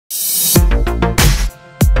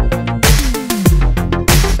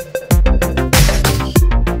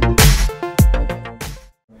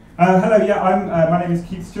Hello, yeah, my name is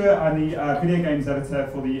Keith Stuart. I'm the video games editor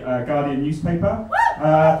for the Guardian newspaper.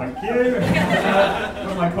 Thank you.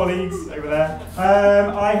 One of my colleagues over there.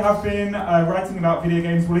 I have been writing about video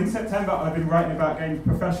games. Well, in September, I've been writing about games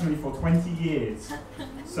professionally for 20 years.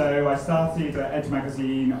 So I started Edge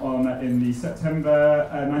magazine in the September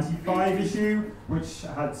 '95 issue, which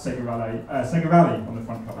had Sega Rally on the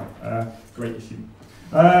front cover. Great issue.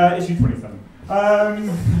 Issue 27.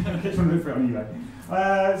 Just want to look for it on eBay.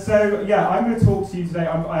 So yeah, I'm going to talk to you today.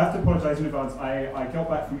 I have to apologise in advance. I got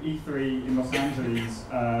back from E3 in Los Angeles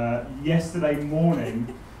yesterday morning,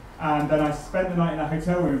 and then I spent the night in a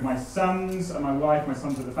hotel room with my sons and my wife. My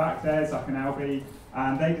son's at the back there, Zach and Albie,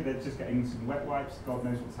 and they're just getting some wet wipes. God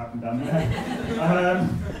knows what's happened down there.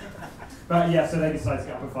 But yeah, so they decided to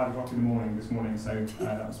get up at 5 o'clock in the morning this morning, so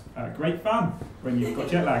that was great fun when you've got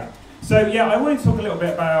jet lag. So yeah, I want to talk a little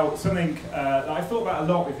bit about something that I thought about a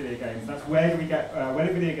lot with video games. That's where do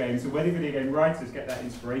video game writers get that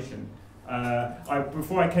inspiration?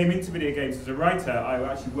 Before I came into video games as a writer, I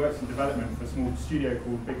actually worked in development for a small studio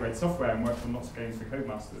called Big Red Software and worked on lots of games for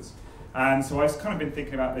Codemasters. And so I've kind of been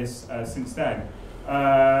thinking about this since then.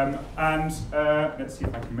 Let's see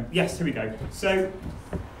if I can. Yes, here we go. So.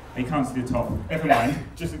 You can't see the top. Never mind.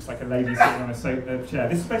 Just looks like a lady sitting on a chair.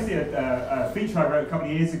 This is basically a feature I wrote a couple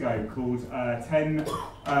of years ago called 10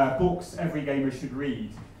 Books Every Gamer Should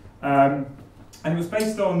Read. And it was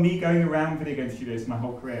based on me going around video game studios my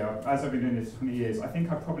whole career. As I've been doing this for 20 years, I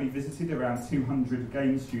think I've probably visited around 200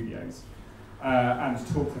 game studios and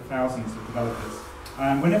talked to thousands of developers.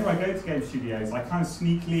 And whenever I go to game studios, I kind of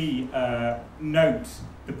sneakily note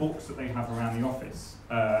the books that they have around the office.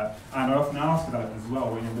 And I often ask developers as well,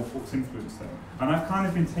 what books influence them. And I've kind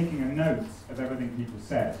of been taking a note of everything people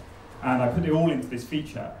said, and I put it all into this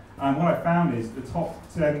feature. And what I found is the top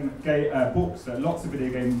 10 books that lots of video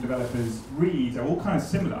game developers read are all kind of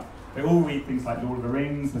similar. They all read things like Lord of the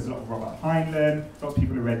Rings, there's a lot of Robert Heinlein, lots of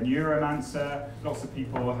people have read Neuromancer, lots of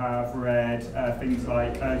people have read things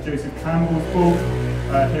like Joseph Campbell's book,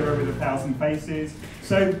 Hero with a Thousand Faces.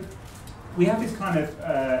 So we have this kind of,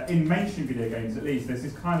 in mainstream video games at least, there's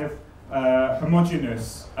this kind of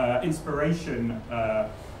homogeneous inspiration,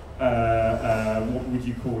 what would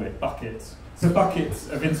you call it, buckets. So buckets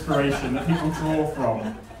of inspiration that people draw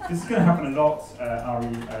from. This is going to happen a lot,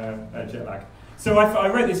 jet lag. So I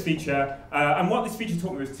wrote this feature, and what this feature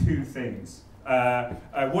taught me was two things.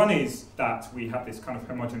 One is that we have this kind of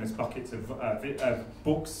homogeneous bucket of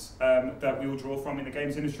books that we all draw from in the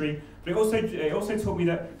games industry, but it also taught me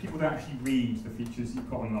that people don't actually read the features you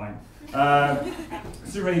put online.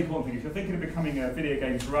 It's a really important thing. If you're thinking of becoming a video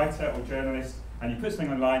games writer or journalist, and you put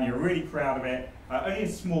something online, you're really proud of it, only a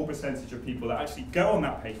small percentage of people that actually go on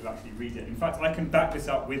that page will actually read it. In fact, I can back this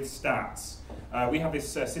up with stats. We have this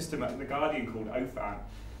system at The Guardian called OFAN,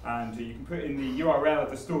 and you can put in the URL of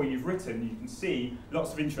the story you've written, you can see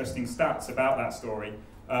lots of interesting stats about that story.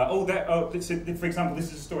 For example,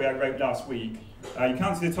 this is a story I wrote last week. You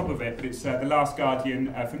can't see the top of it, but it's The Last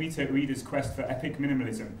Guardian, for me to readers' quest for epic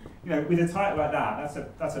minimalism. You know, with a title like that,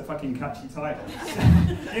 that's a fucking catchy title.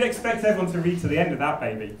 You'd expect everyone to read to the end of that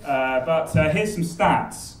baby. But here's some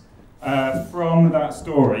stats from that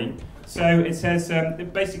story. So it says,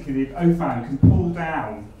 basically, the OFAN can pull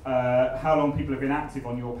down how long people have been active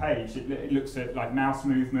on your page. It looks at like mouse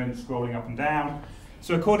movement, scrolling up and down.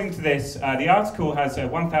 So according to this, the article has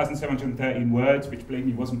 1,713 words, which believe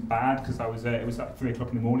me wasn't bad because it was like 3 o'clock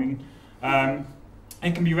in the morning.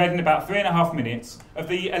 It can be read in about 3.5 minutes. Of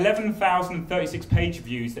the 11,036 page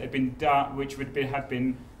views that had been done,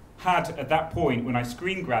 had at that point when I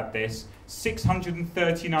screen grabbed this,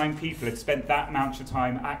 639 people had spent that amount of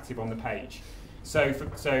time active on the page. So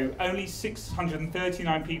only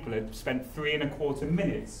 639 people had spent 3.25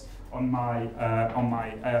 minutes on my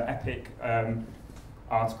epic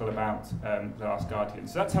article about The Last Guardian.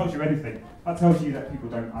 So that tells you anything. That tells you that people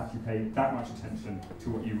don't actually pay that much attention to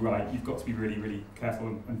what you write. You've got to be really, really careful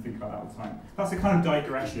and think about that all the time. That's a kind of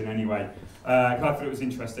digression anyway. I thought it was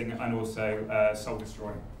interesting and also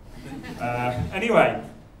soul-destroying. Anyway,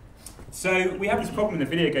 so we have this problem in the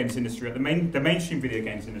video games industry, the mainstream video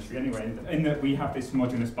games industry anyway, in that we have this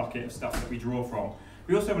homogeneous bucket of stuff that we draw from.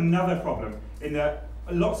 We also have another problem in that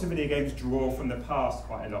lots of video games draw from the past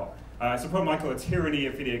quite a lot. It's a problem I call a tyranny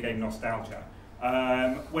of video game nostalgia.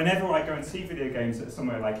 Whenever I go and see video games at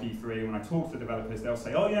somewhere like E3, and when I talk to the developers, they'll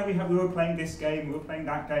say, oh yeah, we were playing this game, we were playing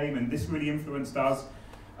that game, and this really influenced us.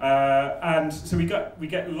 And so we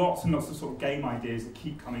get lots and lots of sort of game ideas that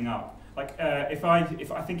keep coming up. Like, if I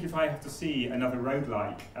have to see another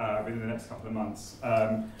roguelike within the next couple of months,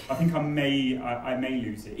 I think I may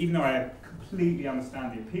lose it. Even though I completely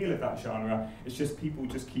understand the appeal of that genre, it's just people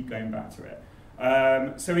just keep going back to it.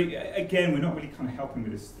 Again, we're not really kind of helping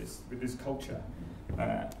with this culture.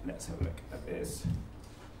 Let's have a look at this.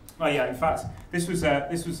 Oh yeah, in fact, this was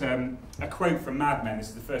a quote from Mad Men. This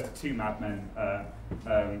is the first of two Mad Men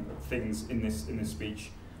things in this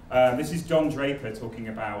speech. This is John Draper talking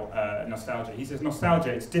about nostalgia. He says,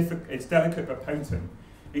 "Nostalgia, it's delicate but potent.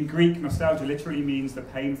 In Greek, nostalgia literally means the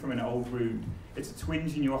pain from an old wound. It's a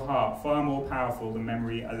twinge in your heart, far more powerful than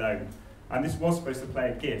memory alone." And this was supposed to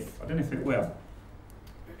play a GIF. I don't know if it will.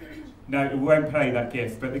 No, it won't play that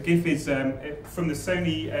GIF. But the GIF is from the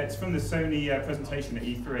Sony. It's from the Sony presentation at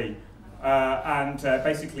E3.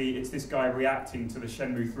 Basically, it's this guy reacting to the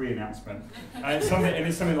Shenmue 3 announcement. It's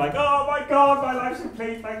something like, "Oh my God, my life's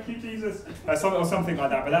complete, thank you, Jesus," or something like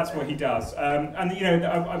that. But that's what he does. I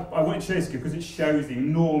want to share this because it shows the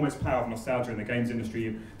enormous power of nostalgia in the games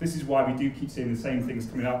industry. This is why we do keep seeing the same things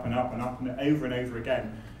coming up and up and up and over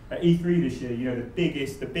again. At E3 this year,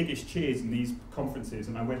 the biggest cheers in these conferences,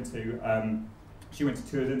 and I went to. She went to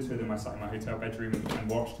two of them. I sat in my hotel bedroom and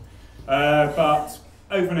watched. But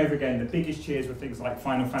over and over again, the biggest cheers were things like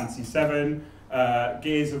Final Fantasy VII,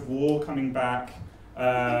 Gears of War coming back,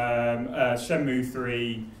 Shenmue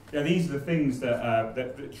 3. These are the things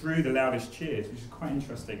that drew the loudest cheers, which is quite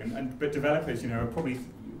interesting. But developers, will probably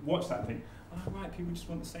watch that and think, "Oh right, people just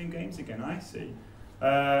want the same games again." I see.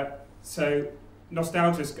 So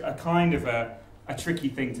nostalgia is a kind of a tricky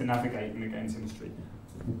thing to navigate in the games industry.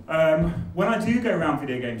 When I do go around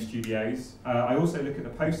video game studios, I also look at the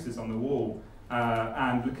posters on the wall.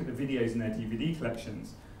 And look at the videos in their DVD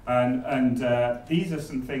collections. And these are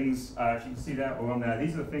some things, if you can see that or on there,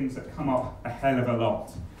 these are the things that come up a hell of a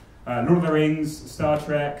lot. Lord of the Rings, Star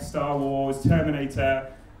Trek, Star Wars, Terminator,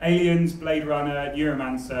 Aliens, Blade Runner,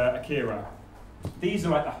 Neuromancer, Akira. These are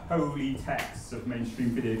like the holy texts of mainstream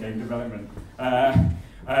video game development.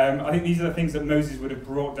 I think these are the things that Moses would have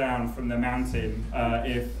brought down from the mountain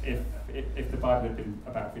if the Bible had been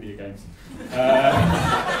about video games.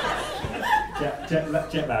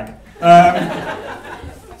 Jet lag.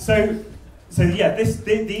 So yeah,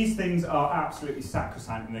 these things are absolutely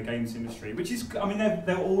sacrosanct in the games industry, which is,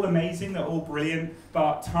 they're all amazing, they're all brilliant,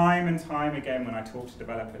 but time and time again when I talk to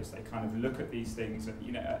developers, they kind of look at these things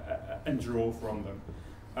and, and draw from them.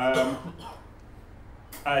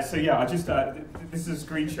 So yeah, this is a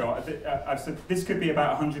screenshot. This could be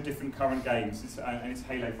about 100 different current games, and it's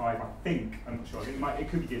Halo 5, I think. I'm not sure. It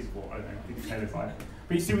could be Gears of War. I don't know. I think it's Halo 5.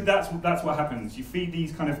 But you see, that's what happens. You feed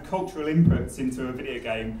these kind of cultural inputs into a video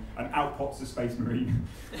game, and out pops a Space Marine.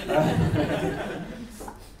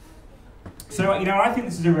 So I think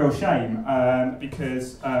this is a real shame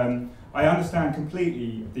because. I understand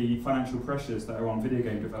completely the financial pressures that are on video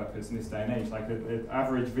game developers in this day and age. Like the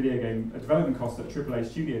average video game development cost at a AAA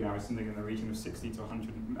studio now is something in the region of $60 to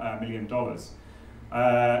 $100 million.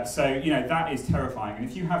 So that is terrifying. And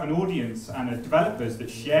if you have an audience and developers that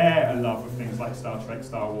share a love of things like Star Trek,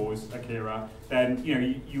 Star Wars, Akira, then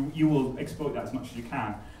you will exploit that as much as you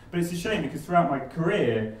can. But it's a shame because throughout my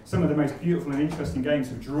career, some of the most beautiful and interesting games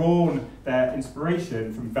have drawn their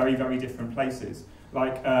inspiration from very, very different places.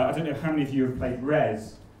 Like, I don't know how many of you have played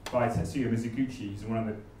Rez by Tetsuya Mizuguchi. He's one of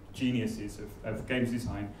the geniuses of games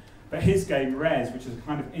design. But his game, Rez, which is a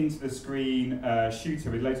kind of into-the-screen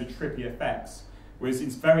shooter with loads of trippy effects, was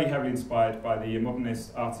very heavily inspired by the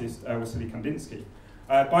modernist artist Wassily Kandinsky.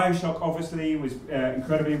 Bioshock, obviously, was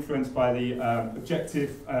incredibly influenced by the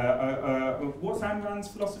what's Anne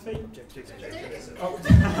philosophy? Objectivism. Oh,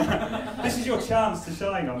 this is your chance to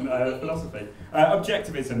shine on philosophy.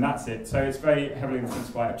 Objectivism, that's it. So it's very heavily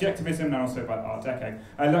influenced by objectivism and also by Art Deco.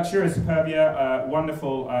 Luxuria Superbia,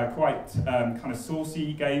 wonderful, quite kind of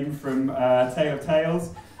saucy game from Tale of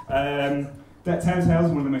Tales. Tale of Tales is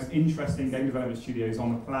one of the most interesting game development studios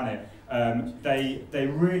on the planet. They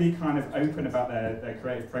really kind of open about their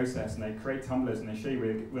creative process, and they create tumblers and they show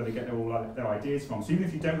you where they get all their ideas from. So even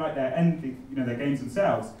if you don't like their games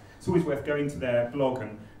themselves, it's always worth going to their blog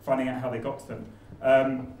and finding out how they got to them.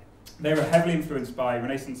 They were heavily influenced by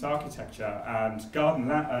Renaissance architecture and garden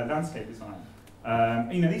landscape design.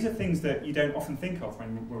 These are things that you don't often think of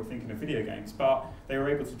when we're thinking of video games, but they were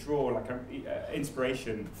able to draw like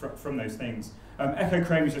inspiration from those things. Echo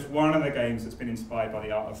Crane was just one of the games that's been inspired by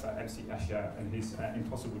the art of MC Escher and his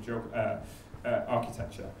impossible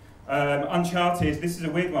architecture. Uncharted, this is a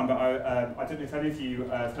weird one, but I don't know if any of you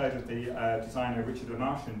have heard of the designer Richard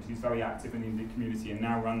LeMarchand, who's very active in the indie community and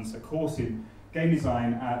now runs a course in game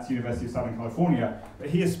design at the University of Southern California. But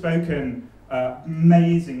he has spoken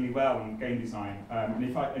amazingly well in game design.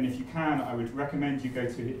 And if you can, I would recommend you go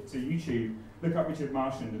to YouTube, look up Richard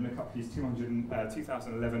Marshand, and look up his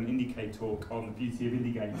 2011 IndieCade talk on the beauty of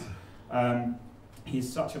indie games. He's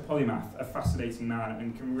such a polymath, a fascinating man,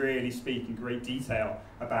 and can really speak in great detail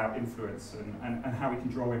about influence and how we can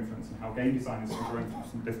draw influence and how game designers can draw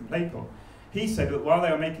influence from different people. He said that while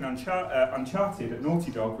they were making Uncharted at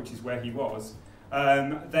Naughty Dog, which is where he was,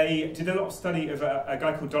 they did a lot of study of a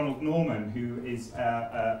guy called Donald Norman, who is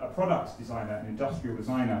a product designer, an industrial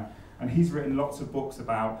designer, and he's written lots of books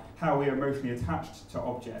about how we are emotionally attached to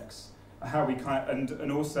objects, how we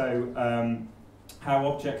and also how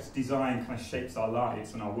object design kind of shapes our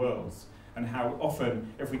lives and our worlds, and how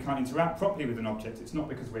often, if we can't interact properly with an object, it's not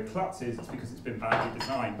because we're klutzes, it's because it's been badly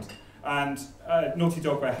designed. And Naughty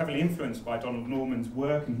Dog were heavily influenced by Donald Norman's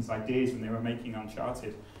work and his ideas when they were making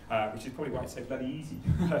Uncharted, which is probably why it's so bloody easy.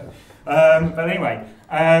 But anyway,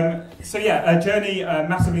 so yeah, Journey,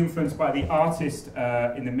 massively influenced by the artist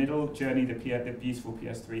in the middle, Journey, the beautiful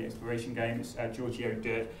PS3 exploration game. It's Giorgio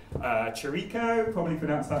de Chirico, probably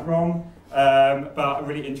pronounced that wrong, but a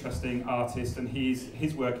really interesting artist, and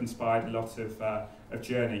his work inspired a lot of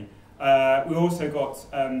Journey. We also got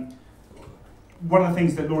one of the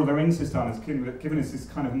things that Lord of the Rings has done is given us this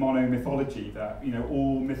kind of mono-mythology that, you know,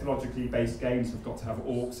 all mythologically based games have got to have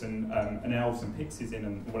orcs and elves and pixies in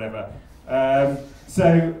and whatever.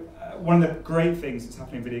 So one of the great things that's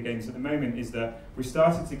happening in video games at the moment is that we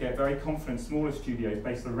started to get very confident smaller studios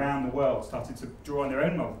based around the world started to draw on their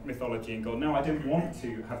own mythology and go, no, I don't want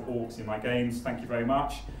to have orcs in my games, thank you very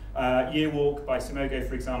much. Yearwalk by Simogo,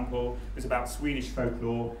 for example, was about Swedish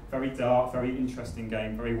folklore, very dark, very interesting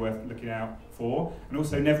game, very worth looking out for. And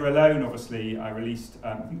also Never Alone, obviously, I released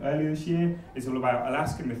I think earlier this year, is all about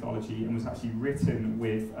Alaskan mythology and was actually written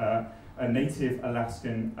with a native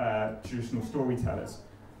Alaskan traditional storytellers.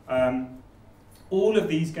 All of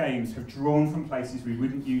these games have drawn from places we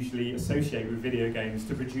wouldn't usually associate with video games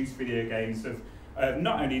to produce video games of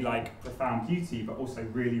not only like profound beauty, but also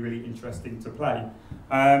really, really interesting to play.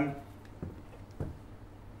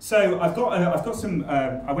 So I've got some.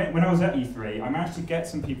 When I was at E3, I managed to get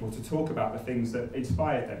some people to talk about the things that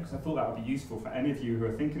inspired them, because I thought that would be useful for any of you who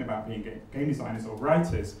are thinking about being game designers or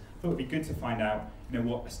writers. I thought it would be good to find out, you know,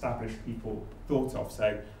 what established people thought of.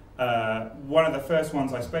 So one of the first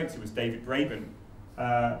ones I spoke to was David Braben.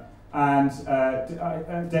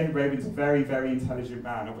 David Braben's a very, very intelligent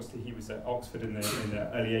man. Obviously, he was at Oxford in the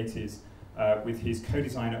early 80s with his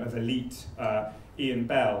co-designer of Elite, Ian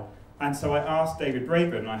Bell. And so I asked David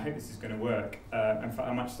Braben, and I hope this is going to work, in fact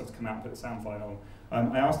I might just have to come out and put the sound file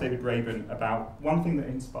on. I asked David Braben about one thing that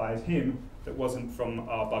inspired him that wasn't from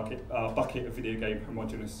our bucket of video game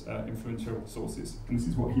homogeneous influential sources. And this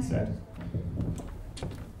is what he said.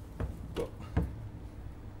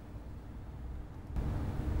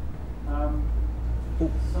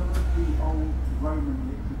 Some of the old Roman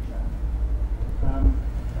literature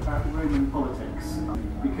about Roman politics,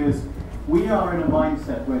 because we are in a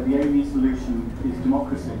mindset where the only solution is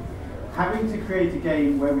democracy. Having to create a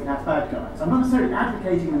game where we have bad guys. I'm not necessarily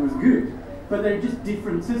advocating them as good, but they're just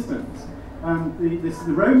different systems.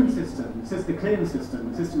 The Roman system, the clear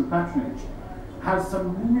system, the system of patronage, has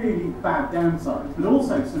some really bad downsides, but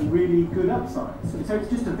also some really good upsides. So it's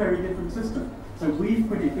just a very different system. So we've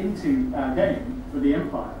put it into our game for the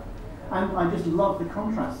Empire, and I just love the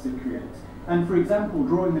contrasts it creates. And for example,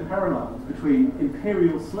 drawing the parallels between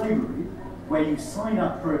imperial slavery, where you sign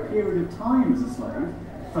up for a period of time as a slave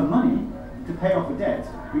for money to pay off a debt,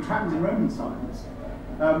 which happens in Roman times,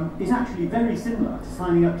 is actually very similar to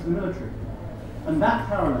signing up to the military. And that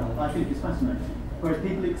parallel, I think, is fascinating. Whereas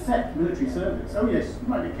people accept military service. Oh yes, you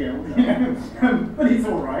might be killed, you know, but it's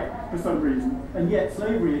all right for some reason. And yet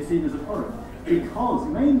slavery is seen as a horror, because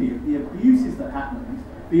mainly of the abuses that happened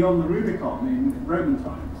beyond the Rubicon in Roman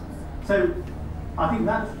times. So I think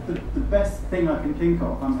that's the best thing I can think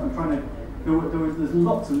of. I'm trying to. There's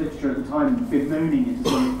lots of literature at the time bemoaning it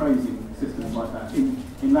as well, praising systems like that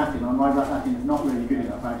in Latin. My Latin is not really good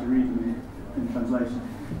enough to read them in translation.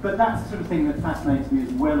 But that's the sort of thing that fascinates me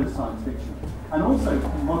as well as science fiction. And also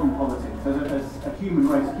modern politics, as a human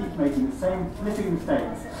race keeps making the same flipping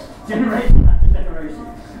mistakes, generation after generation.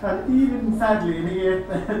 And even sadly, in the year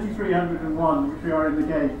 3301, which we are in the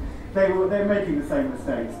game, they're making the same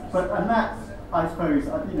mistakes. And that's, I suppose,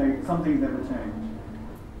 something never change.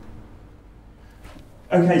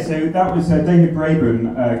 Okay, so that was David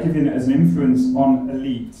Braben given as an influence on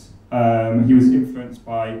Elite. He was influenced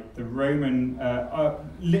by the Roman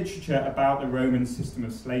literature about the Roman system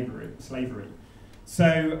of slavery.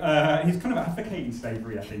 So he's kind of advocating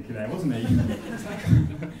slavery, I think, wasn't he?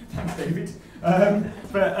 Thanks, David.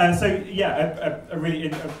 So yeah, a really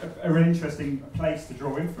interesting place to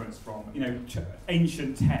draw influence from.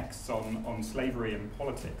 Ancient texts on slavery and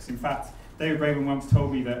politics. In fact, David Braben once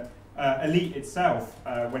told me that Elite itself,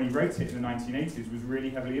 when he wrote it in the 1980s, was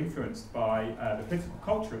really heavily influenced by the political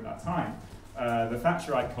culture at that time. The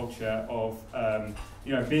Thatcherite culture of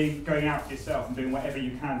going out for yourself and doing whatever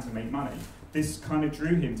you can to make money. This kind of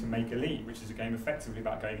drew him to make Elite, which is a game effectively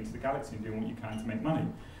about going into the galaxy and doing what you can to make money.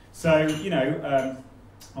 So,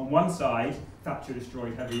 on one side, Thatcher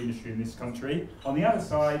destroyed heavy industry in this country. On the other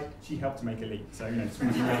side, she helped to make Elite. So,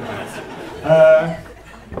 swings and roundabouts.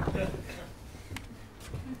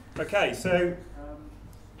 Okay, so...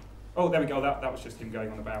 Oh, there we go. That was just him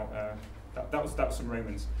going on about... That was some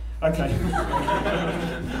Romans. Okay.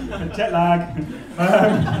 Jet lag.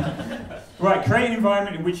 Right, create an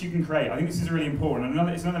environment in which you can create. I think this is really important.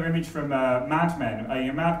 It's another image from Mad Men.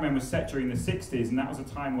 Mad Men was set during the 60s, and that was a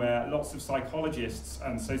time where lots of psychologists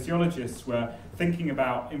and sociologists were thinking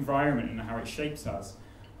about environment and how it shapes us.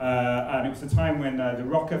 And it was a time when the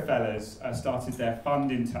Rockefellers started their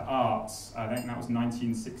fund into arts. I think that was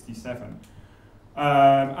 1967.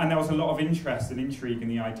 And there was a lot of interest and intrigue in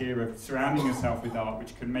the idea of surrounding yourself with art,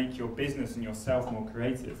 which can make your business and yourself more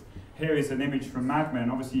creative. Here is an image from Mad Men.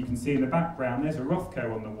 Obviously, you can see in the background there's a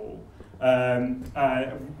Rothko on the wall.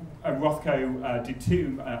 Rothko did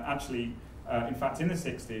two, in fact, in the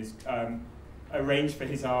 60s, arranged for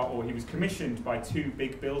his art, or he was commissioned by two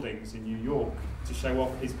big buildings in New York to show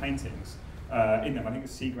off his paintings in them. I think the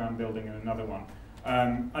Seagram building and another one.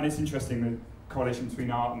 And it's interesting that correlation between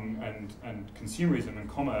art and consumerism and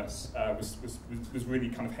commerce was really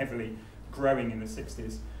kind of heavily growing in the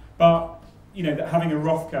 60s. But that having a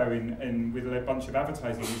Rothko in with a bunch of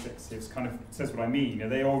advertising executives kind of says what I mean.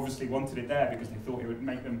 They obviously wanted it there because they thought it would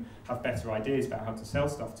make them have better ideas about how to sell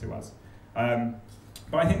stuff to us.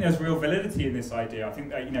 But I think there's real validity in this idea. I think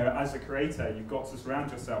that as a creator, you've got to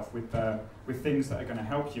surround yourself with things that are going to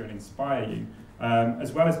help you and inspire you.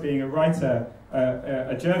 As well as being a writer,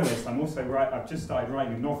 a journalist, I've just started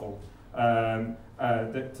writing a novel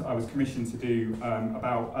that I was commissioned to do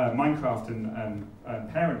about Minecraft and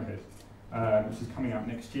parenthood, which is coming out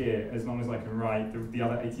next year, as long as I can write the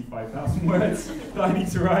other 85,000 words that I need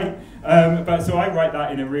to write. So I write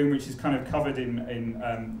that in a room which is kind of covered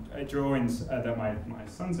in drawings that my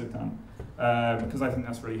sons have done, because I think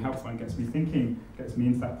that's really helpful and gets me thinking, gets me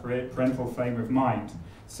into that parental frame of mind.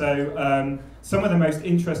 So some of the most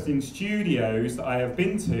interesting studios that I have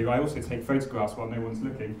been to, I also take photographs while no one's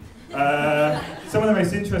looking. Some of the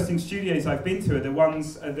most interesting studios I've been to are the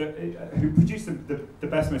ones who produce the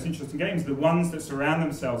best, most interesting games, the ones that surround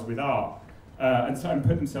themselves with art and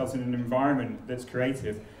put themselves in an environment that's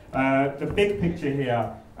creative. The big picture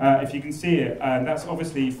here, if you can see it, that's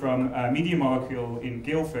obviously from Media Molecule in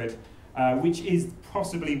Guildford, which is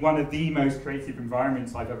possibly one of the most creative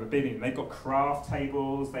environments I've ever been in. They've got craft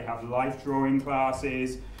tables, they have life drawing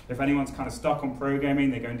classes. If anyone's kind of stuck on programming,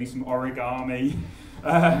 they go and do some origami.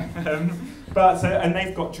 And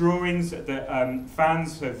they've got drawings that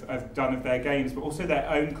fans have done of their games, but also their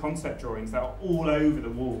own concept drawings that are all over the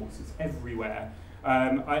walls. It's everywhere.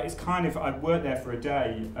 I worked there for a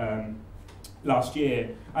day last year,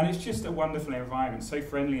 and it's just a wonderful environment, so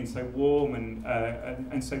friendly and so warm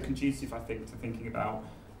and so conducive, I think, to thinking about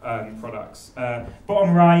products.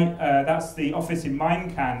 Bottom right, that's the office in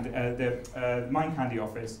Mind Candy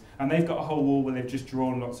office, and they've got a whole wall where they've just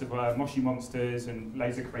drawn lots of Moshi monsters and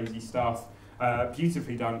laser crazy stuff.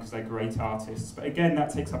 Beautifully done because they're great artists. But again,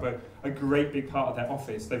 that takes up a great big part of their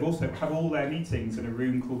office. They've also have all their meetings in a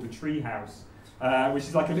room called the Tree House, which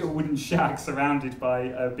is like a little wooden shack surrounded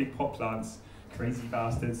by big pot plants. Crazy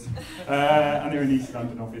bastards. And they're in East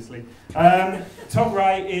London, obviously. Top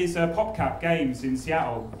right is PopCap Games in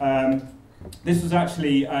Seattle. This was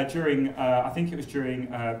actually during, I think it was during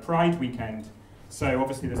Pride weekend. So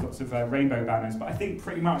obviously there's lots of rainbow banners, but I think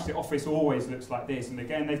pretty much the office always looks like this. And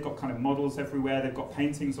again, they've got kind of models everywhere. They've got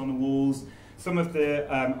paintings on the walls. Some of the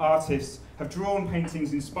artists have drawn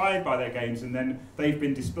paintings inspired by their games, and then they've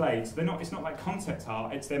been displayed. So it's not like concept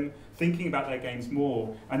art, it's them thinking about their games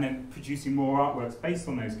more and then producing more artworks based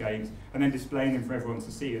on those games and then displaying them for everyone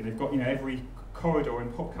to see. And they've got, every corridor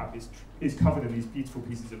in PopCap is covered in these beautiful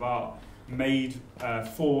pieces of art made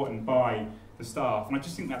for and by the staff. And I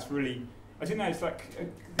just think that's really, I don't know,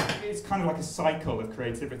 it's kind of like a cycle of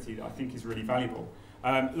creativity that I think is really valuable.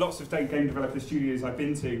 Lots of game developer studios I've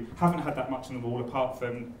been to haven't had that much on the wall apart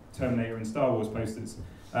from Terminator and Star Wars posters.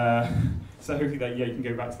 So hopefully you can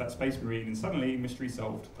go back to that Space Marine and suddenly mystery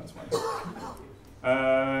solved. That's why.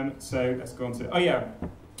 So let's go on to, oh yeah.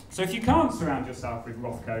 So if you can't surround yourself with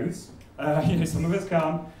Rothkos, you know, some of us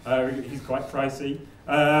can't, he's quite pricey.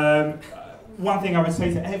 One thing I would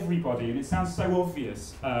say to everybody, and it sounds so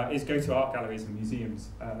obvious, is go to art galleries and museums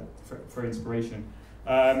for inspiration.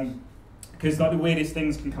 Because like the weirdest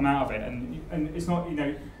things can come out of it, and it's not, you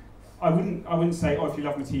know, I wouldn't say, oh, if you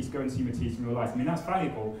love Matisse, go and see Matisse in real life. I mean, that's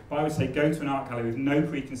valuable, but I would say go to an art gallery with no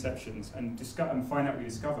preconceptions and find out what you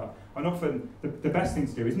discover. And often the best thing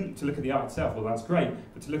to do isn't to look at the art itself, well, that's great,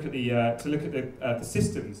 but to look at the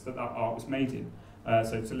systems that art was made in.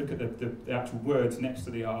 So to look at the actual words next to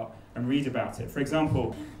the art and read about it. For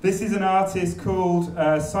example, this is an artist called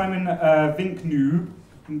Simon Vinknoog.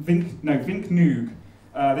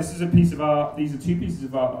 This is a piece of art. These are two pieces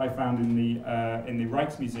of art that I found in the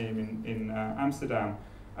Rijksmuseum in Amsterdam,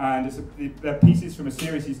 and they're pieces from a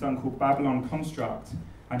series he's done called Babylon Construct,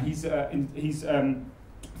 and he's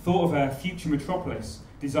thought of a future metropolis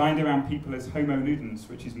designed around people as homo ludens,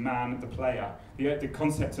 which is man the player, the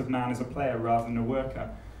concept of man as a player rather than a worker.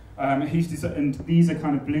 And these are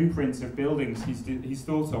kind of blueprints of buildings he's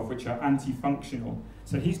thought of which are anti-functional.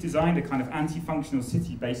 So he's designed a kind of anti-functional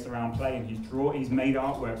city based around play, and he's made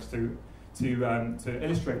artworks to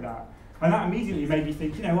illustrate that. And that immediately made me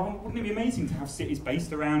think, you know, well, wouldn't it be amazing to have cities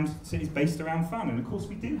based around fun? And of course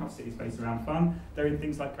we do have cities based around fun. They're in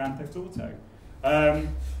things like Grand Theft Auto.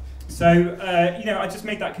 You know, I just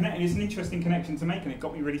made that connection. It's an interesting connection to make, and it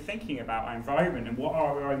got me really thinking about our environment and what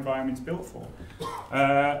are our environments built for.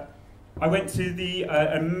 I went to the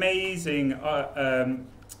amazing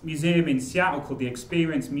museum in Seattle called the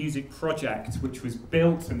Experience Music Project, which was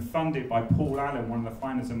built and funded by Paul Allen, one of the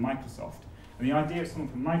founders of Microsoft. And the idea of someone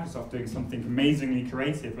from Microsoft doing something amazingly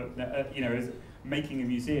creative, you know, as making a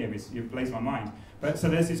museum, it blows my mind. But so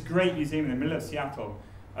there's this great museum in the middle of Seattle.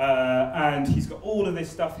 And he's got all of this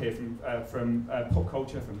stuff here from pop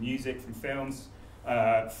culture, from music, from films,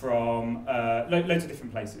 from loads of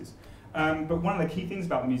different places. But one of the key things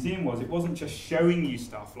about the museum was it wasn't just showing you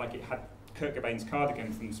stuff, like it had Kurt Cobain's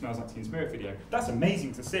Cardigan from the Smells Like Teen Spirit video. That's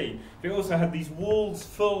amazing to see. But it also had these walls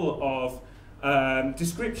full of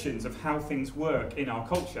descriptions of how things work in our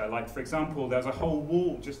culture. Like, for example, there's a whole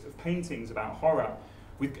wall just of paintings about horror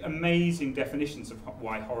with amazing definitions of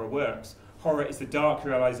why horror works. Horror is the dark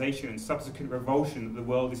realization and subsequent revulsion that the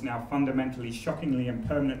world is now fundamentally, shockingly, and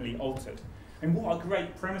permanently altered. And what a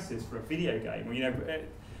great premises for a video game. You know,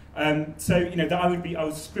 so you know that I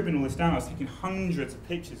was scribbling all this down. I was taking hundreds of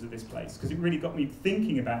pictures of this place because it really got me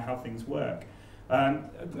thinking about how things work.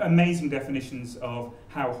 Amazing definitions of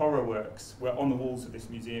how horror works were on the walls of this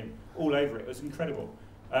museum, all over it. It was incredible.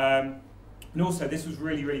 And also, this was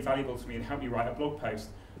really, really valuable to me and helped me write a blog post.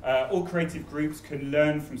 All creative groups can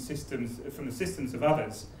learn from the systems of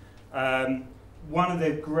others. One of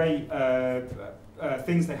the great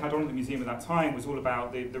things they had on at the museum at that time was all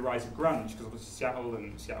about the rise of grunge, because obviously Seattle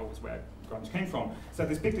was where grunge came from. So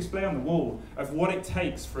this big display on the wall of what it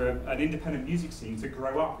takes for an independent music scene to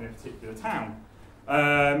grow up in a particular town.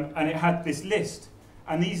 And it had this list,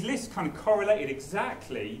 and these lists kind of correlated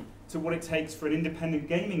exactly to what it takes for an independent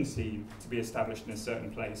gaming scene to be established in a certain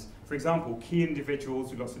place. For example, key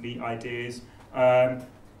individuals with lots of neat ideas,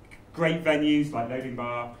 great venues like Loading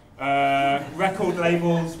Bar, record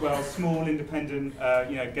labels, well, small independent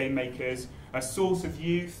you know, game makers, a source of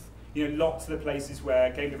youth, you know, lots of the places where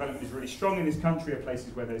game development is really strong in this country are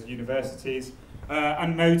places where there's universities,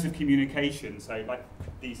 and modes of communication. So like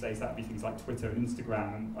these days that would be things like Twitter and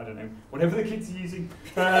Instagram and I don't know, whatever the kids are using.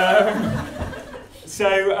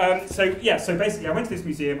 So basically I went to this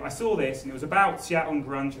museum, I saw this, and it was about Seattle and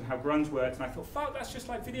grunge and how grunge worked, and I thought, fuck, that's just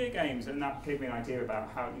like video games, and that gave me an idea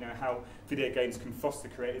about how, you know, how video games can foster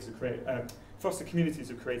foster communities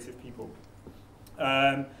of creative people.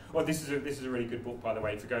 Well, this is a really good book, by the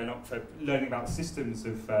way, for learning about systems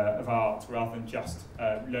of art rather than just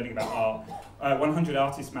learning about art. 100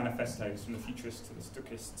 Artist Manifestos from the Futurists to the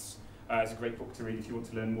Stuckists. It's a great book to read if you want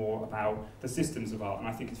to learn more about the systems of art, and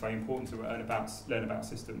I think it's very important to learn about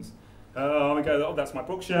systems. Oh my God, that's my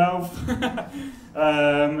bookshelf.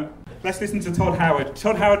 Let's listen to Todd Howard.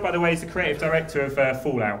 Todd Howard, by the way, is the creative director of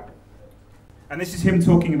Fallout. And this is him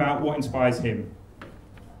talking about what inspires him.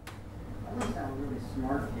 I don't sound really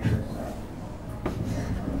smart here, so.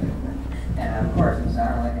 And of course, I'm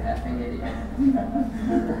sounding like an effing idiot.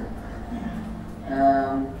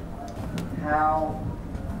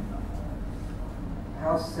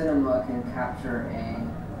 How cinema can capture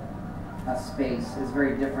a space is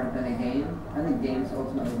very different than a game. I think games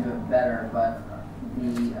ultimately do it better, but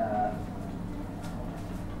the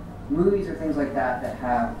movies or things like that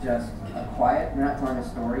have just a quiet, they're not telling a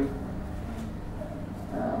story.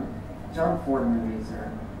 John Ford movies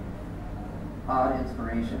are odd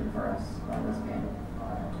inspiration for us on this game.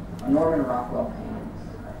 Norman Rockwell paintings.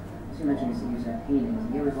 As you mentioned, you using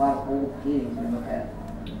paintings. You have a lot of old paintings you look at.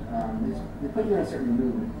 They put you in a certain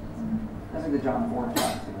mood. That's like the John Ford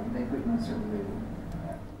shots. They put you in a certain mood.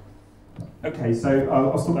 Okay, so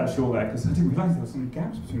I'll stop that short there because I didn't realise there were so many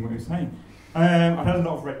gaps between what you were saying. I had a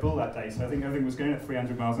lot of Red Bull that day, so I think everything was going at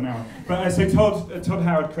 300 miles an hour. But so Todd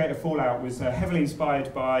Howard, creator of Fallout, was heavily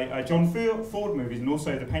inspired by John Ford movies and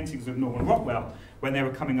also the paintings of Norman Rockwell when they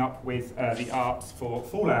were coming up with the art for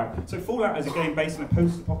Fallout. So Fallout is a game based on a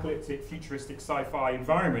post-apocalyptic, futuristic sci-fi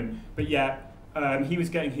environment, but yet he was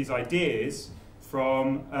getting his ideas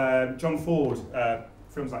from John Ford.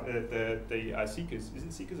 Films like the Seekers. Is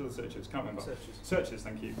it Seekers or the Searchers? Can't remember. Searchers,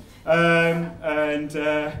 thank you.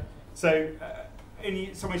 So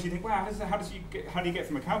in some ways you think, wow, how do you get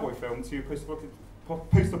from a cowboy film to a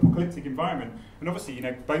post-apocalyptic environment? And obviously, you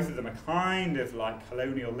know, both of them are kind of like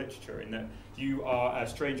colonial literature in that you are a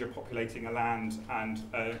stranger populating a land, and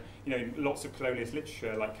you know, lots of colonialist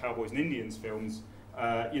literature like cowboys and Indians films.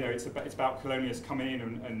 You know, it's about colonialists coming in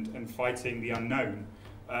and fighting the unknown.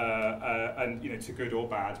 And you know, to good or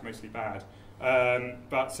bad, mostly bad.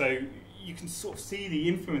 But so you can sort of see the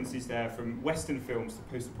influences there from Western films to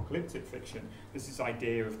post-apocalyptic fiction. There's this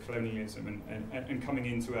idea of colonialism and coming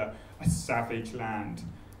into a savage land.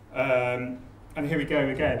 And here we go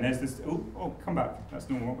again. There's this. Oh, come back. That's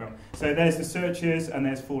Norman Rockwell. So there's the Searchers and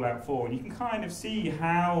there's Fallout 4, and you can kind of see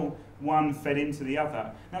how one fed into the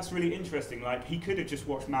other. That's really interesting. Like, he could have just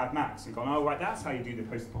watched Mad Max and gone, "Oh, right, that's how you do the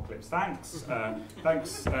post-apocalypse. Thanks,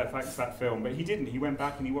 thanks that film." But he didn't. He went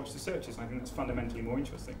back and he watched the Searchers. And I think that's fundamentally more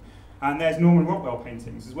interesting. And there's Norman Rockwell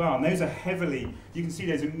paintings as well, and those are heavily. You can see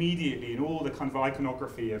those immediately in all the kind of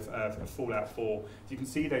iconography of Fallout 4. You can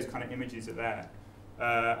see those kind of images are there.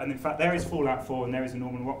 And in fact, there is Fallout 4 and there is a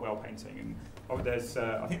Norman Rockwell painting. And I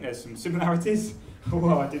think there's some similarities.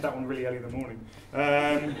 Oh, I did that one really early in the morning.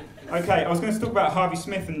 Okay, I was going to talk about Harvey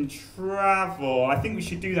Smith and travel. I think we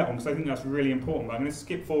should do that one because I think that's really important. But I'm going to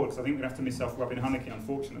skip forward because I think we're going to have to miss off Robin Hunicke,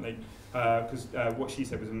 unfortunately, because what she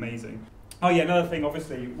said was amazing. Oh yeah, another thing,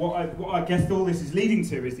 obviously, what I guess all this is leading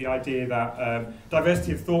to is the idea that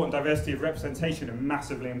diversity of thought and diversity of representation are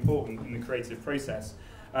massively important in the creative process.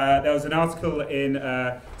 There was an article in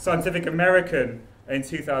Scientific American in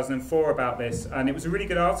 2004 about this, and it was a really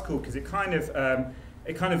good article because it kind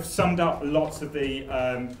of summed up lots of the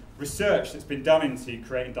research that's been done into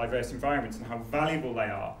creating diverse environments and how valuable they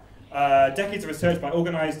are. Decades of research by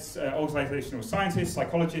organisational scientists,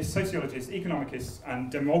 psychologists, sociologists, economists, and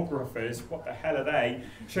demographers, what the hell are they,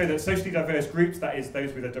 show that socially diverse groups, that is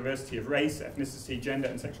those with a diversity of race, ethnicity, gender,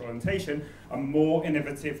 and sexual orientation, are more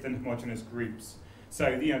innovative than homogeneous groups. So,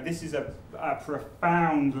 you know, this is a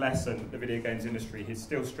profound lesson that the video games industry is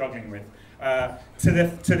still struggling with. To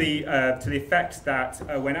the effect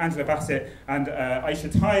that when Angela Bassett and Aisha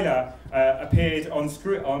Tyler appeared on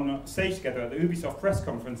stage together at the Ubisoft press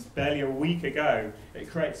conference barely a week ago, it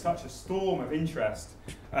creates such a storm of interest,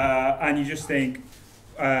 and you just think,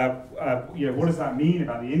 you know, what does that mean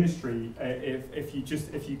about the industry if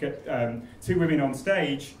you get two women on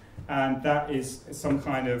stage? And that is some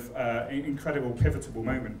kind of incredible, pivotal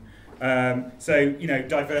moment. So, you know,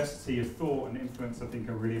 diversity of thought and influence, I think,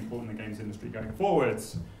 are really important in the games industry going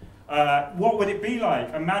forwards. What would it be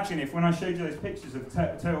like? Imagine if, when I showed you those pictures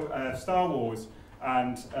of Star Wars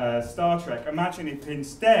and Star Trek, imagine if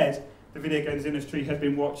instead the video games industry had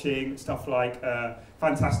been watching stuff like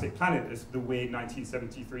Fantastic Planet, the weird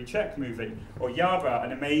 1973 Czech movie, or Yaba,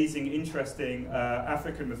 an amazing, interesting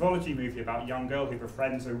African mythology movie about a young girl who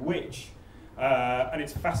befriends a witch. And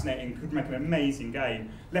it's fascinating, could make an amazing game.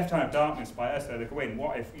 Left Hand of Darkness by Ursula Le Guin.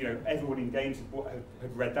 What if, you know, everyone in games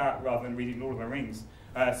had read that rather than reading Lord of the Rings?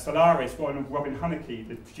 Solaris, one of Robin Hunicke,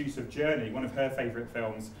 the producer of Journey, one of her favourite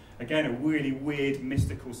films. Again, a really weird,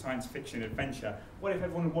 mystical science fiction adventure. What if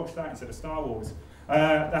everyone had watched that instead of Star Wars?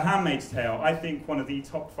 The Handmaid's Tale, I think one of the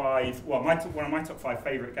top 5, well, one of my top 5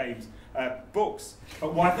 favourite games. Books,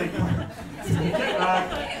 but why think...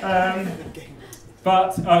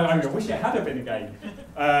 But I wish it had been a game.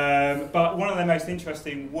 But one of the most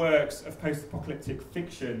interesting works of post-apocalyptic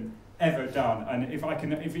fiction ever done. And if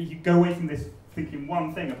you go away from this thinking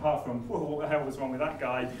one thing apart from, whoa, what the hell was wrong with that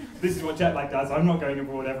guy? This is what jet lag does. I'm not going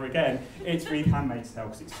abroad ever again. It's read Handmaid's Tale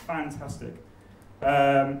because it's fantastic.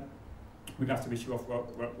 We'd have to wish you off,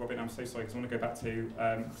 Robin. I'm so sorry because I want to go back to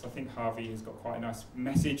because I think Harvey has got quite a nice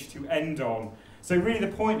message to end on. So really,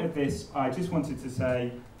 the point of this, I just wanted to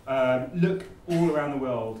say. Look all around the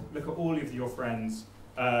world, look at all of your friends,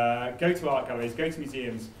 go to art galleries, go to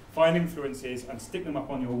museums, find influences and stick them up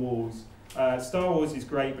on your walls Star Wars is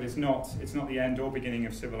great, but it's not the end or beginning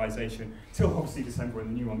of civilization, till obviously December when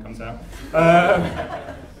the new one comes out.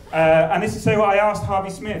 And this is so I asked Harvey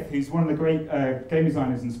Smith, who's one of the great game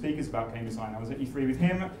designers and speakers about game design. I was at E3 with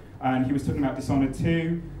him, and he was talking about Dishonored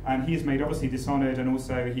 2, and he has made obviously Dishonored, and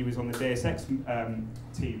also he was on the Deus Ex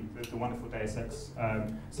team, the wonderful Deus Ex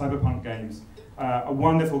cyberpunk games. A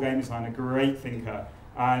wonderful game designer, great thinker.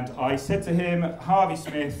 And I said to him, Harvey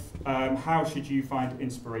Smith, how should you find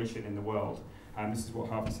inspiration in the world? And this is what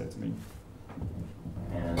Harvey said to me.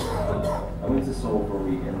 And I went to Seoul for a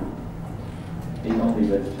week and ate only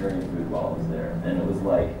vegetarian food while I was there. And it was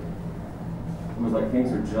like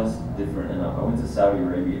things are just different enough. I went to Saudi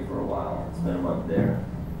Arabia for a while, spent a month there.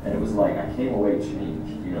 And it was like I came away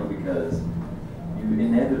changed, you know, because you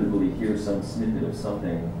inevitably hear some snippet of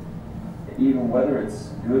something, even whether it's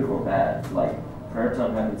good or bad. Like, prayer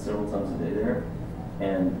time happens several times a day there,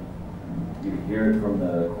 and you hear it from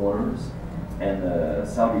the corners, and the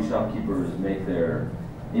Saudi shopkeepers make their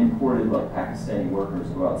imported, like, Pakistani workers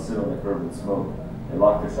go out and sit on the curb and smoke. They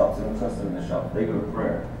lock their shops, they don't trust them in the shop. They go to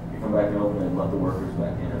prayer. You come back and open it and let the workers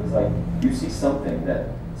back in. It was like, you see something that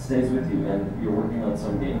stays with you, and you're working on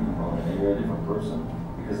some game component, and you're a different person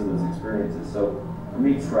because of those experiences. So, for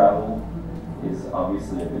me, travel is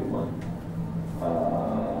obviously a big one.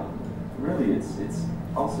 Really, it's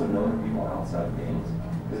also knowing people outside of games.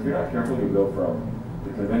 Because if you're not careful, you go from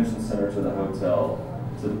the convention center to the hotel,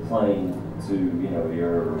 to the plane, to, you know,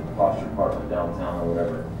 your posh apartment downtown or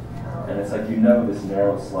whatever. And it's like, you know, this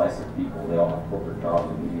narrow slice of people, they all have corporate jobs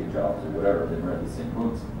or media jobs or whatever, they read the same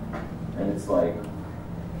books. And it's like,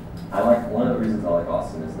 one of the reasons I like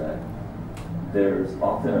Austin is that there's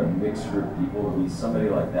often a mixture of people. There'll be somebody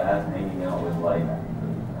like that hanging out with like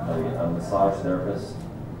a massage therapist,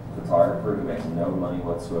 photographer who makes no money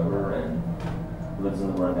whatsoever and lives in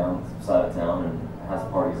the rundown side of town and has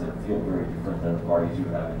parties that feel very different than the parties you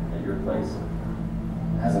have at your place.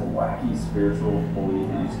 Has a wacky spiritual belief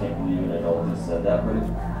that you just can't believe an adult just said that,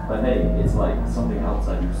 but hey, it's like something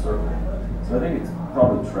outside your circle. So I think it's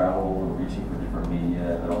probably travel and reaching for different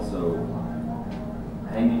media, but also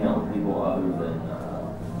hanging out with people other than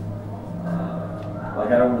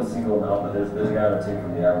like, I don't want to single them out, but there's a guy on our team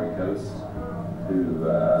from the Ivory Coast who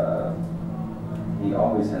he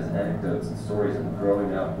always has anecdotes and stories of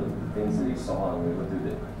growing up, the things that he saw and we went through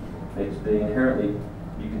that they inherently,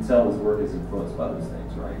 you can tell his work is influenced by those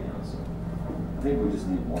things, right? You know, so I think we just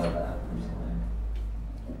need more of that personally.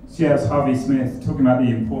 So yeah, it's Harvey Smith talking about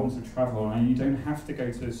the importance of travel, and you don't have to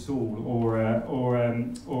go to Seoul or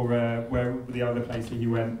where the other place that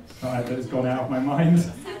you went that has gone out of my mind.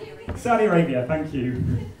 Saudi Arabia, thank you.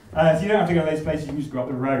 So you don't have to go to those places, you can just go up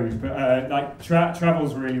the road, but like travel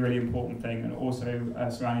is a really, really important thing, and also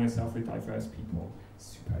surrounding yourself with diverse people is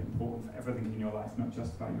super important for everything in your life, not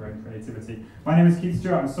just about your own creativity. My name is Keith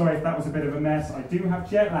Stuart. I'm sorry if that was a bit of a mess. I do have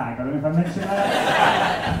jet lag. I don't know if I mentioned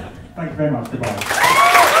that. Thank you very much. Goodbye.